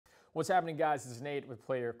What's happening, guys? This is Nate with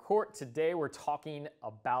Play Your Court. Today we're talking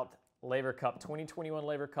about Laver Cup, 2021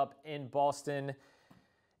 Laver Cup in Boston. It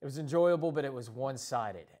was enjoyable, but it was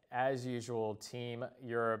one-sided. As usual, Team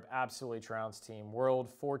Europe absolutely trounced Team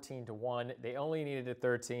World 14-1. They only needed a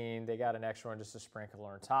 13. They got an extra one just to sprinkle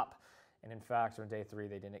on top. And in fact, on day 3,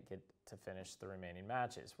 they didn't get to finish the remaining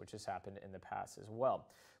matches, which has happened in the past as well.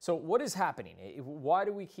 So what is happening? Why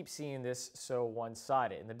do we keep seeing this so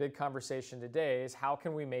one-sided? And the big conversation today is how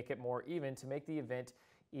can we make it more even to make the event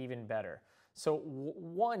even better? So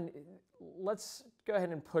one, let's go ahead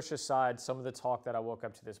and push aside some of the talk that I woke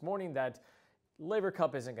up to this morning that Laver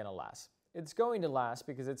Cup isn't going to last. It's going to last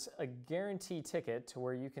because it's a guaranteed ticket to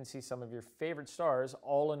where you can see some of your favorite stars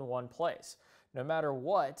all in one place. No matter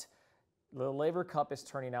what, the Laver Cup is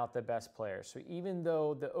turning out the best players. So even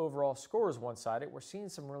though the overall score is one-sided, we're seeing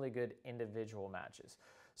some really good individual matches.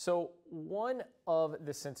 So one of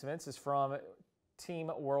the sentiments is from Team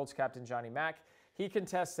World's captain Johnny Mack. He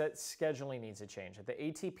contests that scheduling needs a change, that the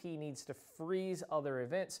ATP needs to freeze other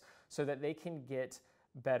events so that they can get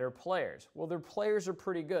better players. Well, their players are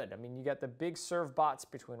pretty good. I mean, you got the big serve bots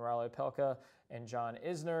between Ralo Pelka and John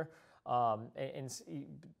Isner,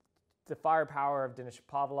 the firepower of Denis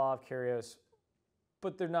Shapovalov, Kyrgios,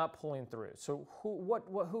 but they're not pulling through. So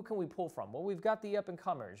who can we pull from? Well, we've got the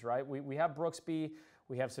up-and-comers, right? We have Brooksby,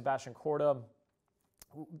 we have Sebastian Korda.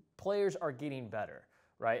 Players are getting better,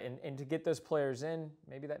 right? And to get those players in,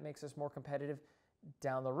 maybe that makes us more competitive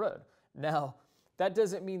down the road. Now, that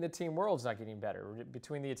doesn't mean the Team World's not getting better.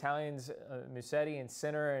 Between the Italians, Musetti and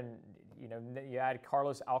Sinner, and you add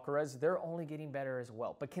Carlos Alcaraz, they're only getting better as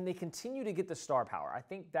well. But can they continue to get the star power? I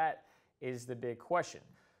think that is the big question.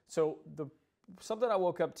 So something I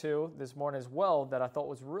woke up to this morning as well that I thought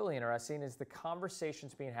was really interesting is the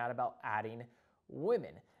conversations being had about adding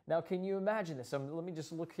women. Now, can you imagine this? Let me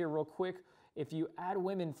just look here real quick. If you add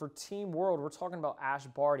women for Team World, we're talking about Ash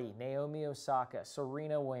Barty, Naomi Osaka,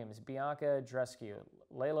 Serena Williams, Bianca Andreescu,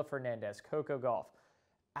 Leylah Fernandez, Coco Gauff.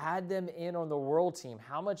 Add them in on the world team.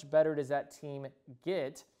 How much better does that team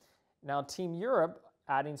get? Now, Team Europe,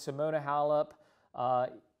 adding Simona Halep,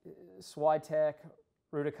 Swiatek,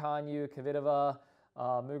 Raducanu, Kvitova,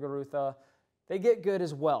 Muguruza, they get good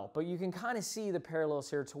as well. But you can kind of see the parallels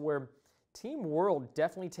here to where Team World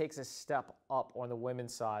definitely takes a step up on the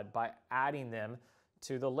women's side by adding them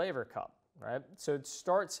to the Laver Cup, right? So it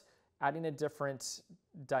starts adding a different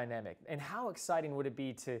dynamic. And how exciting would it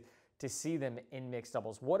be to see them in mixed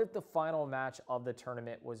doubles? What if the final match of the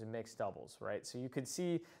tournament was mixed doubles, right? So you could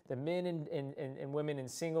see the men and women in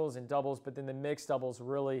singles and doubles, but then the mixed doubles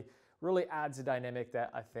really adds a dynamic that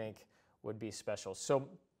I think would be special. So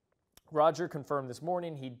Roger confirmed this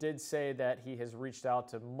morning, he did say that he has reached out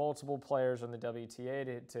to multiple players on the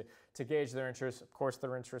WTA to gauge their interest. Of course,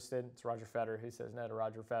 they're interested. It's Roger Federer who says no to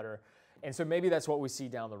Roger Federer. And so maybe that's what we see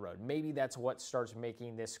down the road. Maybe that's what starts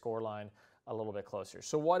making this scoreline a little bit closer.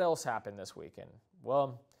 So what else happened this weekend?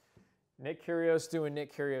 Well, Nick Kyrgios doing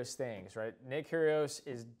Nick Kyrgios things, right? Nick Kyrgios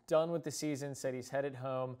is done with the season, said he's headed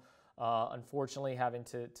home, unfortunately having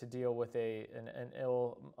to deal with an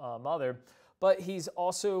ill mother. But he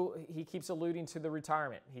keeps alluding to the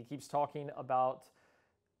retirement. He keeps talking about,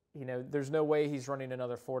 there's no way he's running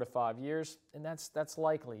another 4 to 5 years, and that's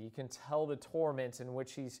likely. You can tell the torment in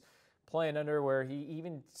which he's playing under, where he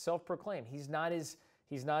even self-proclaimed he's not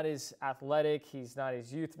as athletic, he's not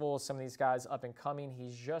as youthful as some of these guys up and coming.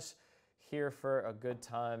 He's just here for a good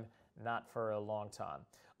time, not for a long time.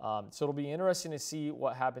 So it'll be interesting to see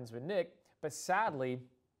what happens with Nick. But sadly,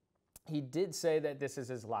 he did say that this is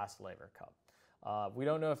his last Laver Cup. We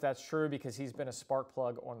don't know if that's true because he's been a spark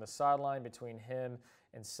plug on the sideline between him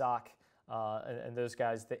and Sock and those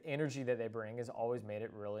guys. The energy that they bring has always made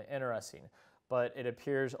it really interesting. But it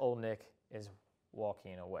appears old Nick is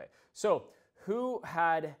walking away. So who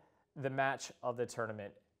had the match of the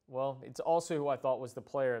tournament? Well, it's also who I thought was the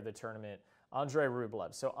player of the tournament, Andrei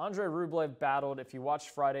Rublev. So Andrei Rublev battled, if you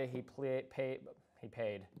watched Friday, he paid,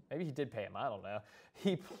 maybe he did pay him, I don't know.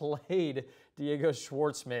 He played Diego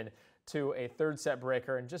Schwartzman to a third set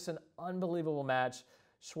breaker in just an unbelievable match.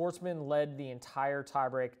 Schwartzman led the entire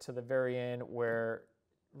tiebreak to the very end, where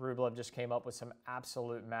Rublev just came up with some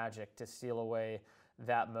absolute magic to steal away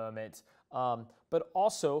that moment. But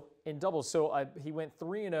also in doubles, so he went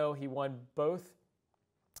 3-0. He won both.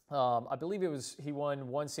 I believe he won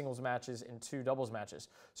 1 singles matches and 2 doubles matches.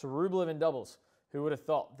 So Rublev in doubles, who would have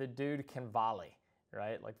thought the dude can volley,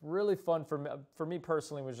 right? Like really fun for me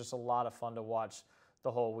personally. Was just a lot of fun to watch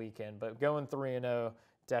the whole weekend. But going 3-0,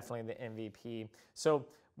 definitely the MVP. So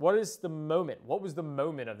what is the moment? What was the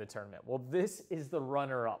moment of the tournament? Well, this is the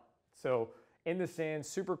runner-up. So in the stands.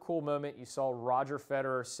 Super cool moment. You saw Roger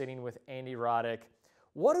Federer sitting with Andy Roddick.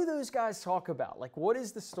 What do those guys talk about? Like, what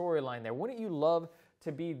is the storyline there? Wouldn't you love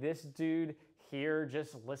to be this dude here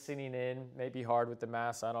just listening in? Maybe hard with the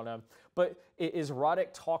mask, I don't know. But is Roddick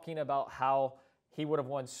talking about how he would have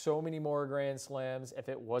won so many more Grand Slams if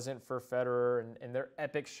it wasn't for Federer and their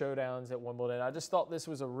epic showdowns at Wimbledon? I just thought this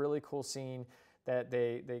was a really cool scene that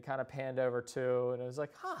they kind of panned over to, and it was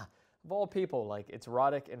like, of all people, like, it's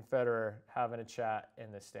Roddick and Federer having a chat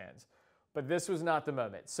in the stands. But this was not the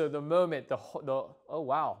moment. So the moment,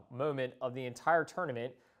 moment of the entire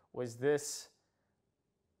tournament was this.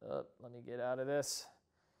 Let me get out of this.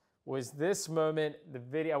 Was this moment, the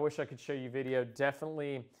video? I wish I could show you video.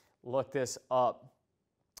 Definitely look this up.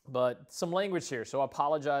 But some language here, so I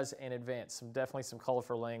apologize in advance. Definitely some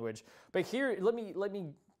colorful language. But here, let me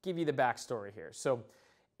give you the backstory here. So,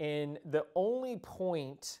 in the only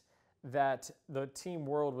point that the Team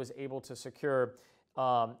World was able to secure,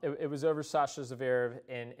 it was over Sasha Zverev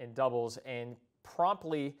in doubles, and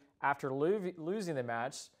promptly after losing the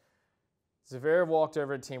match, Zverev walked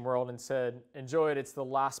over to Team World and said, "Enjoy it, it's the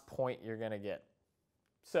last point you're going to get."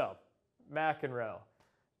 So, McEnroe,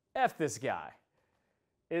 F this guy.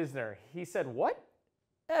 Isner, he said, "What?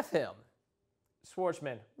 F him."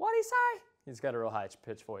 Schwartzman, what'd he say? He's got a real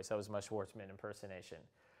high-pitched voice. That was my Schwartzman impersonation.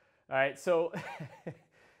 All right, so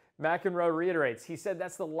McEnroe reiterates. He said,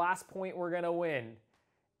 "That's the last point we're going to win."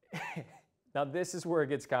 Now, this is where it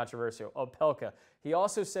gets controversial. Opelka, he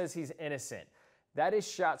also says he's innocent. That is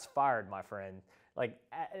shots fired, my friend. Like,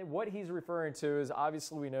 what he's referring to is,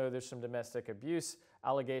 obviously we know there's some domestic abuse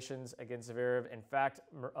allegations against Zverev. In fact,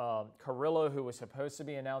 Carrillo, who was supposed to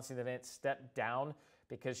be announcing the event, stepped down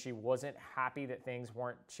because she wasn't happy that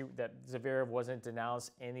that Zverev wasn't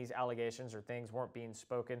denounced in these allegations, or things weren't being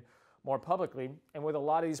spoken more publicly. And with a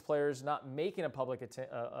lot of these players not making a public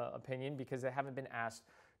opinion because they haven't been asked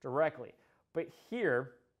directly. But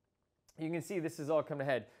here, you can see this is all come to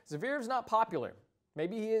head. Zverev's not popular.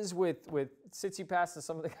 Maybe he is with Tsitsipas and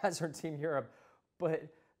some of the guys on Team Europe, but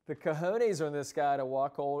the cojones on this guy to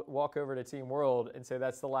walk over to Team World and say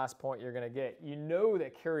that's the last point you're going to get. You know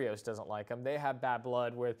that Kyrgios doesn't like him. They have bad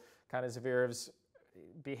blood with kind of Zverev's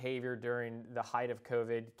behavior during the height of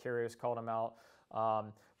COVID. Kyrgios called him out.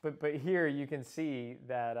 But here you can see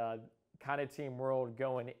that kind of Team World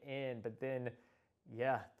going in, but then,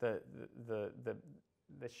 yeah, the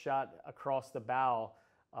shot across the bow,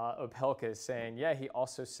 Opelka is saying, yeah, he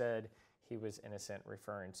also said he was innocent,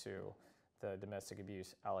 referring to the domestic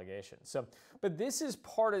abuse allegations. So, but this is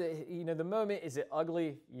part of the moment. Is it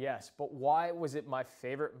ugly? Yes. But why was it my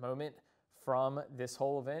favorite moment from this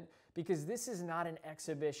whole event? Because this is not an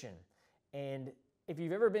exhibition. And if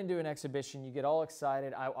you've ever been to an exhibition, you get all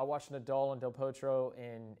excited. I watched Nadal and Del Potro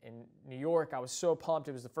in New York. I was so pumped.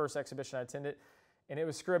 It was the first exhibition I attended, and it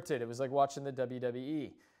was scripted. It was like watching the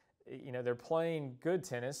WWE. You know, they're playing good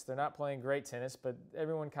tennis. They're not playing great tennis, but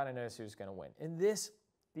everyone kind of knows who's going to win. And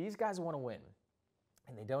these guys want to win,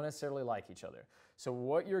 and they don't necessarily like each other. So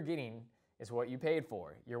what you're getting is what you paid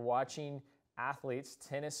for. You're watching athletes,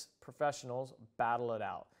 tennis professionals, battle it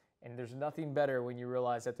out. And there's nothing better when you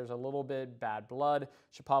realize that there's a little bit bad blood.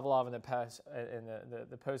 Shapovalov in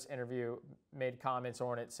the post interview made comments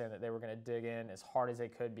on it saying that they were going to dig in as hard as they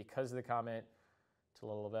could because of the comment, to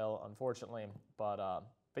little avail, unfortunately. But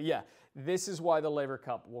yeah, this is why the Laver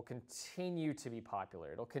Cup will continue to be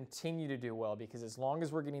popular. It'll continue to do well because as long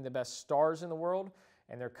as we're getting the best stars in the world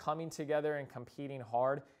and they're coming together and competing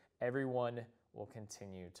hard, everyone will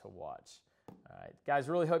continue to watch. All right, guys,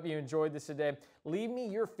 really hope you enjoyed this today. Leave me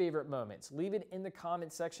your favorite moments. Leave it in the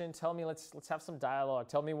comment section. Tell me, let's have some dialogue.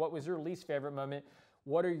 Tell me what was your least favorite moment.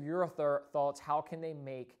 What are your thoughts? How can they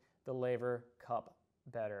make the Laver Cup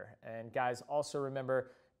better? And guys, also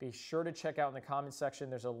remember, be sure to check out in the comment section.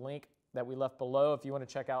 There's a link that we left below if you want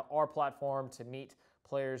to check out our platform to meet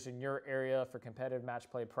players in your area for competitive match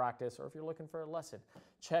play practice, or if you're looking for a lesson.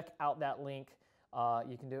 Check out that link.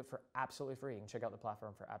 You can do it for absolutely free. You can check out the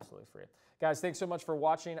platform for absolutely free. Guys, thanks so much for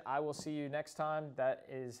watching. I will see you next time. That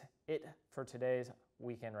is it for today's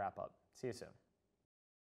weekend wrap-up. See you soon.